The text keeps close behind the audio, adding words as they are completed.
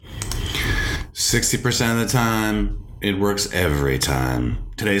60% of the time, it works every time.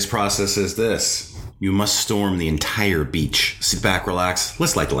 Today's process is this. You must storm the entire beach. Sit back, relax,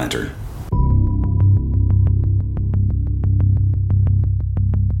 let's light the lantern.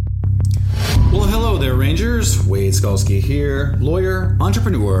 Well, hello there, Rangers. Wade Skalski here, lawyer,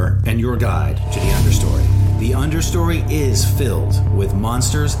 entrepreneur, and your guide to the understory. The understory is filled with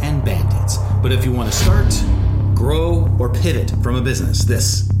monsters and bandits. But if you want to start, grow, or pivot from a business,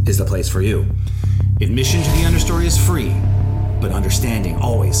 this is the place for you. Admission to the understory is free, but understanding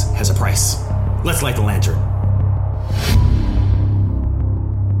always has a price. Let's light the lantern.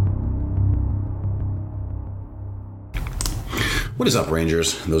 What is up,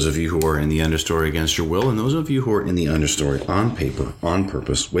 Rangers? Those of you who are in the understory against your will, and those of you who are in the understory on paper, on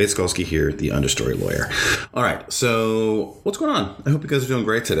purpose. Wade Skalski here, the understory lawyer. All right, so what's going on? I hope you guys are doing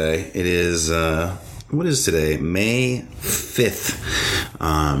great today. It is, what is today? May 5th.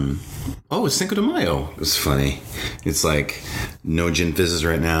 It's Cinco de Mayo. It's funny. It's like no gin fizzes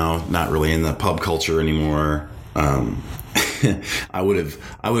right now. Not really in the pub culture anymore. I would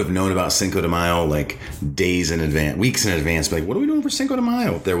have known about Cinco de Mayo like days in advance, weeks in advance. But like, what are we doing for Cinco de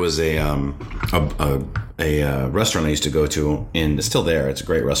Mayo? There was a restaurant I used to go to, and it's still there. It's a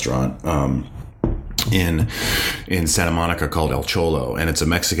great restaurant. In Santa Monica called El Cholo, and it's a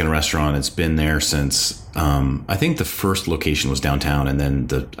Mexican restaurant. It's been there since I think the first location was downtown, and then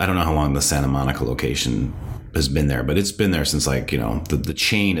I don't know how long the Santa Monica location has been there, but it's been there since the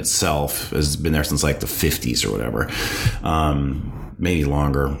chain itself has been there since like the 50s or whatever. Maybe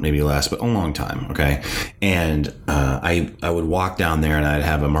longer, maybe less, but a long time. Okay. And I would walk down there and I'd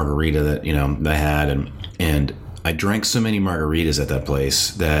have a margarita that I had, and I drank so many margaritas at that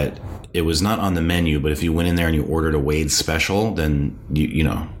place that it was not on the menu, but if you went in there and you ordered a Wade special, then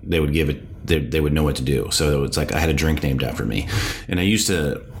they would give it, they would know what to do. So it's like I had a drink named after me. And I used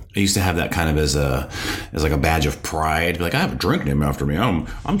to have that kind of as like a badge of pride. Be like, I have a drink named after me.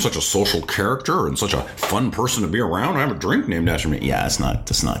 I'm such a social character and such a fun person to be around. I have a drink named after me. Yeah, it's not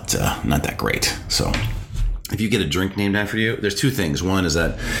that great. So if you get a drink named after you, there's two things. One is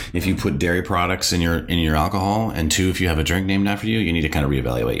that if you put dairy products in your alcohol, and two, if you have a drink named after you, you need to kind of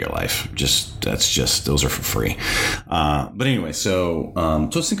reevaluate your life. Those are for free. But anyway, so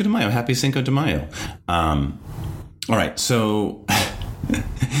Cinco de Mayo. Happy Cinco de Mayo. All right, so I'm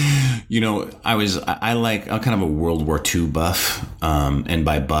kind of a World War II buff, and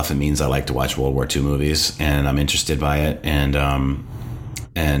by buff it means I like to watch World War II movies, and I'm interested by it, and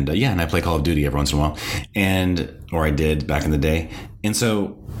I play Call of Duty every once in a while, or I did back in the day. And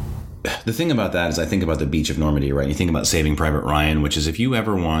so the thing about that is I think about the Beach of Normandy, right? You think about Saving Private Ryan, which is if you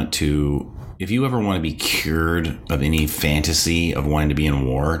ever want to be cured of any fantasy of wanting to be in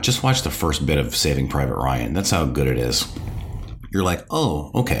war, just watch the first bit of Saving Private Ryan. That's how good it is. You're like,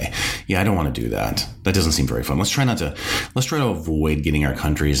 oh, okay. Yeah, I don't want to do that. That doesn't seem very fun. Let's try to avoid getting our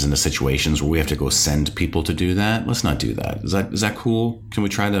countries into situations where we have to go send people to do that. Let's not do that. Is that cool? Can we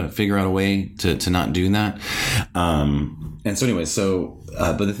try to figure out a way to not do that? And so anyway,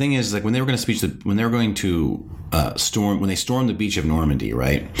 but the thing is, like when they stormed the Beach of Normandy,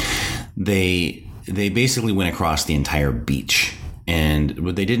 right? They basically went across the entire beach. And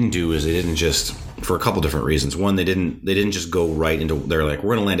what they didn't do is they didn't just, for a couple different reasons. One, they didn't just go right into, they're like,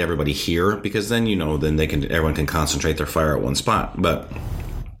 we're going to land everybody here, because then, everyone can concentrate their fire at one spot. But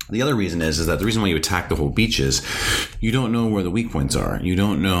the other reason is that the reason why you attack the whole beach is you don't know where the weak points are. You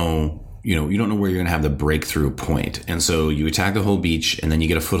don't know where you're going to have the breakthrough point. And so you attack the whole beach, and then you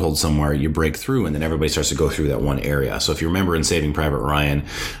get a foothold somewhere, you break through, and then everybody starts to go through that one area. So if you remember in Saving Private Ryan,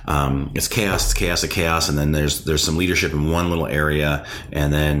 it's chaos, and then there's some leadership in one little area,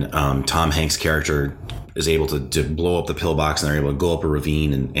 and then Tom Hanks' character is able to blow up the pillbox, and they're able to go up a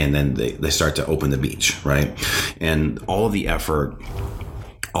ravine, and then they start to open the beach, right? And all of the effort,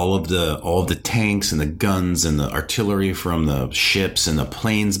 all of the tanks and the guns and the artillery from the ships and the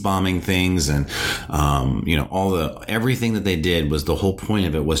planes bombing things, and everything that they did, was the whole point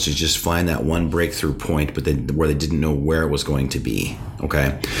of it was to just find that one breakthrough point, but where they didn't know where it was going to be.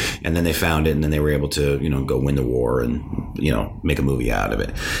 Okay, and then they found it, and then they were able to go win the war and make a movie out of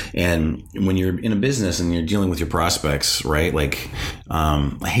it. And when you're in a business and you're dealing with your prospects, right? Like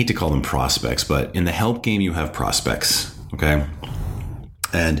I hate to call them prospects, but in the help game you have prospects. Okay.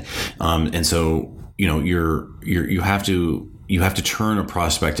 And so you have to turn a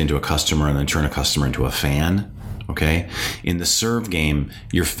prospect into a customer, and then turn a customer into a fan. Okay. In the serve game,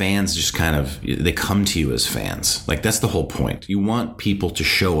 your fans just kind of, they come to you as fans. Like, that's the whole point. You want people to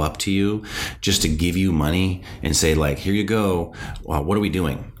show up to you just to give you money and say, like, here you go. What are we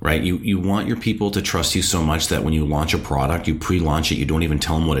doing? Right. You want your people to trust you so much that when you launch a product, you pre-launch it, you don't even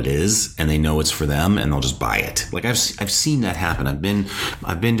tell them what it is, and they know it's for them, and they'll just buy it. Like, I've seen that happen. I've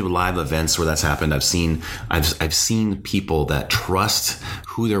been to live events where that's happened. I've seen people that trust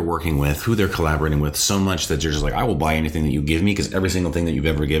who they're working with, who they're collaborating with so much that they're just like, I will buy anything that you give me because every single thing that you've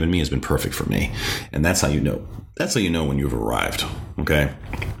ever given me has been perfect for me. And that's how you know. That's how you know when you've arrived. Okay.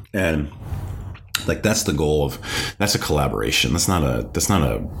 And like, that's the goal of, that's a collaboration. That's not a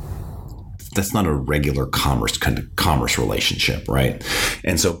regular commerce relationship, right?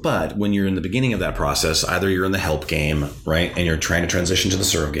 And so, but when you're in the beginning of that process, either you're in the help game, right, and you're trying to transition to the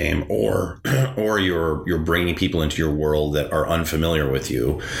serve game, or you're bringing people into your world that are unfamiliar with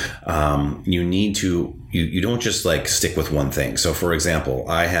you. You need to. You don't just like stick with one thing. So for example,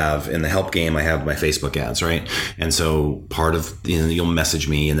 I have in the help game, I have my Facebook ads, right? And so part of, you'll message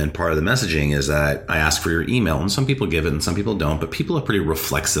me, and then part of the messaging is that I ask for your email, and some people give it and some people don't, but people are pretty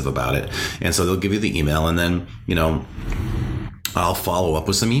reflexive about it. And so they'll give you the email, and then, I'll follow up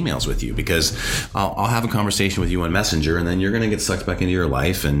with some emails with you, because I'll have a conversation with you on Messenger, and then you're going to get sucked back into your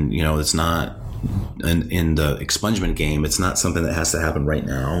life. And, it's not, in the expungement game, it's not something that has to happen right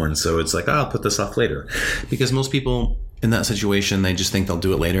now. And so it's like, I'll put this off later, because most people in that situation, they just think they'll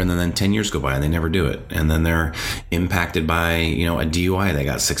do it later, and then 10 years go by and they never do it. And then they're impacted by, a DUI they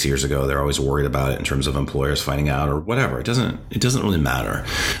got 6 years ago. They're always worried about it in terms of employers finding out or whatever. It doesn't really matter.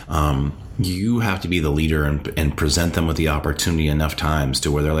 You have to be the leader and present them with the opportunity enough times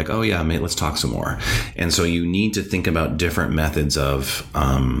to where they're like, oh yeah, mate, let's talk some more. And so you need to think about different methods of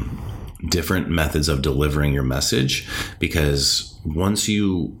delivering your message, because once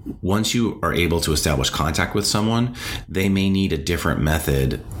you are able to establish contact with someone, they may need a different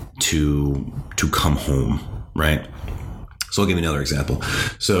method to come home, right? So I'll give you another example.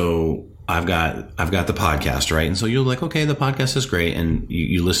 So I've got the podcast, right? And so you're like, okay, the podcast is great, and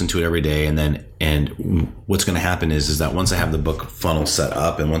you listen to it every day, and what's going to happen is that once I have the book funnel set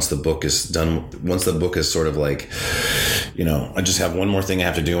up, and once the book is done, once the book is sort of like, I just have one more thing I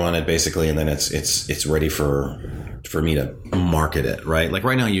have to do on it, basically, and then it's ready for me to market it, right? Like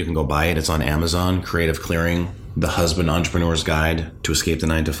right now, you can go buy it. It's on Amazon, Creative Clearing, The Husband Entrepreneur's Guide to Escape the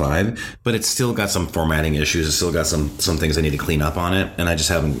 9-to-5, but it's still got some formatting issues. It's still got some things I need to clean up on it, and I just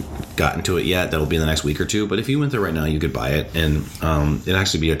haven't gotten to it yet. That'll be in the next week or two. But if you went there right now, you could buy it, and it'd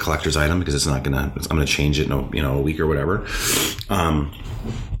actually be a collector's item, because I'm gonna change it in a week or whatever.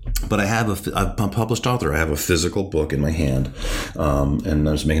 But I'm a published author. I have a physical book in my hand, and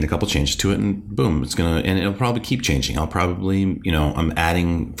I was making a couple changes to it, and boom, and it'll probably keep changing. I'll probably, I'm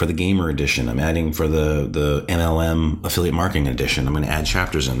adding for the gamer edition. I'm adding for the MLM affiliate marketing edition. I'm going to add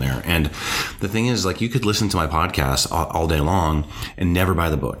chapters in there. And the thing is, like, you could listen to my podcast all day long and never buy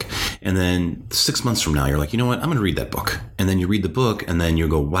the book. And then 6 months from now, you're like, you know what? I'm going to read that book. And then you read the book, and then you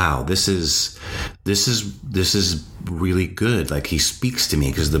go, wow, this is really good. Like, he speaks to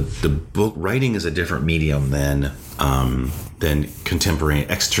me, because the book writing is a different medium than contemporary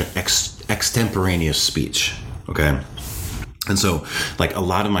extemporaneous speech. Okay. And so, like, a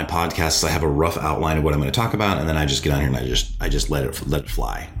lot of my podcasts, I have a rough outline of what I'm going to talk about, and then I just get on here and I just let it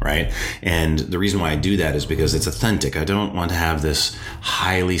fly, right? And the reason why I do that is because it's authentic. I don't want to have this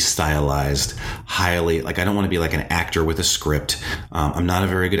highly stylized, I don't want to be like an actor with a script. I'm not a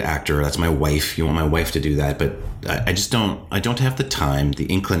very good actor. That's my wife. You want my wife to do that, but I don't have the time, the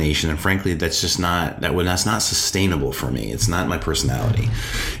inclination, and frankly, that's not sustainable for me. It's not my personality.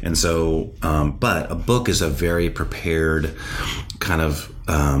 And so, but a book is a very prepared kind of,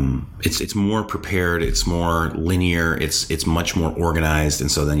 it's more prepared, it's more linear, it's much more organized.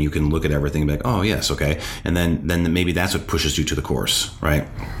 And so then you can look at everything and be like, oh yes, okay. And then maybe that's what pushes you to the course, right?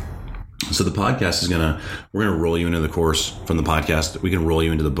 So the podcast we're going to roll you into the course from the podcast. We can roll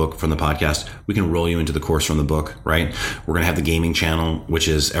you into the book from the podcast. We can roll you into the course from the book, right? We're going to have the gaming channel, which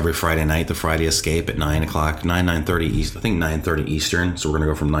is every Friday night, the Friday Escape at 9:30 East. I think 9:30 Eastern. So we're going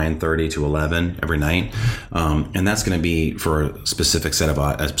to go from 9:30 to 11 every night. And that's going to be for a specific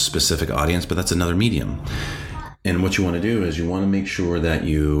a specific audience, but that's another medium. And what you want to do is you want to make sure that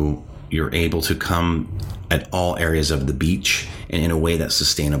you're able to come at all areas of the beach and in a way that's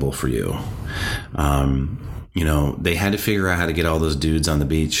sustainable for you. They had to figure out how to get all those dudes on the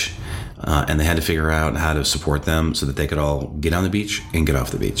beach and they had to figure out how to support them so that they could all get on the beach and get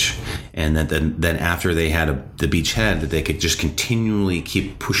off the beach. And then after they had the beachhead, that they could just continually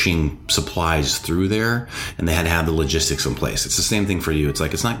keep pushing supplies through there, and they had to have the logistics in place. It's the same thing for you. It's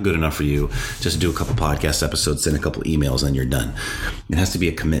like, it's not good enough for you just to do a couple podcast episodes, send a couple emails, and you're done. It has to be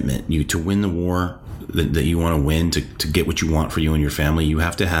a commitment. You, to win the war that you want to win, to get what you want for you and your family, you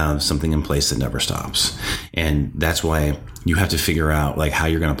have to have something in place that never stops. And that's why you have to figure out like how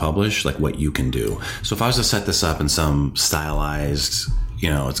you're going to publish, like what you can do. So if I was to set this up in some stylized,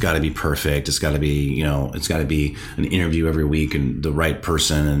 it's got to be perfect. It's got to be, it's got to be an interview every week and the right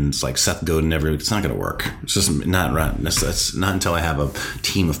person. And it's like Seth Godin every week. It's not going to work. It's just not right. That's not until I have a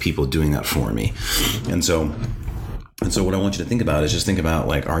team of people doing that for me. And so what I want you to think about is just think about,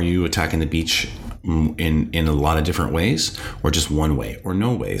 like, are you attacking the beach in a lot of different ways, or just one way, or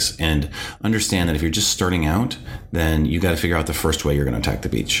no ways? And understand that if you're just starting out, then you got to figure out the first way you're going to attack the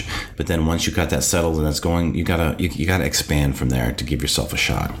beach. But then once you got that settled and that's going, you gotta expand from there to give yourself a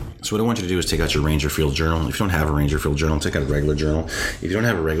shot. So what I want you to do is take out your Ranger Field journal. If you don't have a Ranger Field journal, take out a regular journal. If you don't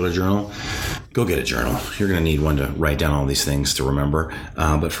have a regular journal, go get a journal. You're going to need one to write down all these things to remember.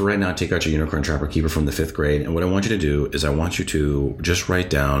 But for right now, take out your Unicorn Trapper Keeper from the 5th grade. And what I want you to do is I want you to just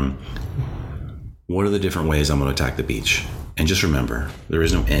write down, what are the different ways I'm going to attack the beach? And just remember, there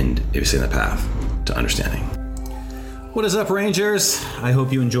is no end if you stay in the path to understanding. What is up, Rangers? I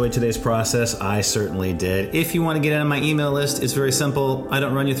hope you enjoyed today's process. I certainly did. If you want to get on my email list, it's very simple. I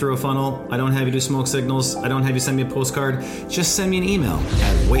don't run you through a funnel. I don't have you do smoke signals. I don't have you send me a postcard. Just send me an email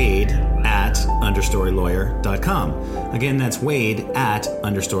at wade@understorylawyer.com. Again, that's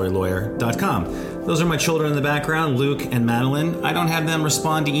wade@understorylawyer.com. Those are my children in the background, Luke and Madeline. I don't have them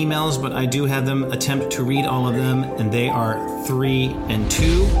respond to emails, but I do have them attempt to read all of them, and they are 3 and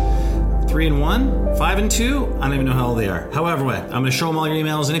 2. 3 and 1, 5 and 2. I don't even know how old they are. However, I'm going to show them all your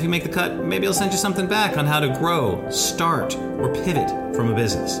emails, and if you make the cut, maybe I'll send you something back on how to grow, start, or pivot from a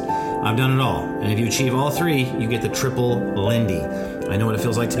business. I've done it all, and if you achieve all 3, you get the triple Lindy. I know what it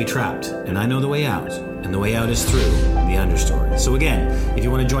feels like to be trapped, and I know the way out, and the way out is through the understory. So again, if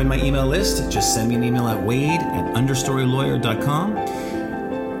you want to join my email list, just send me an email at wade@understorylawyer.com.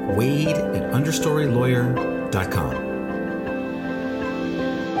 wade@understorylawyer.com.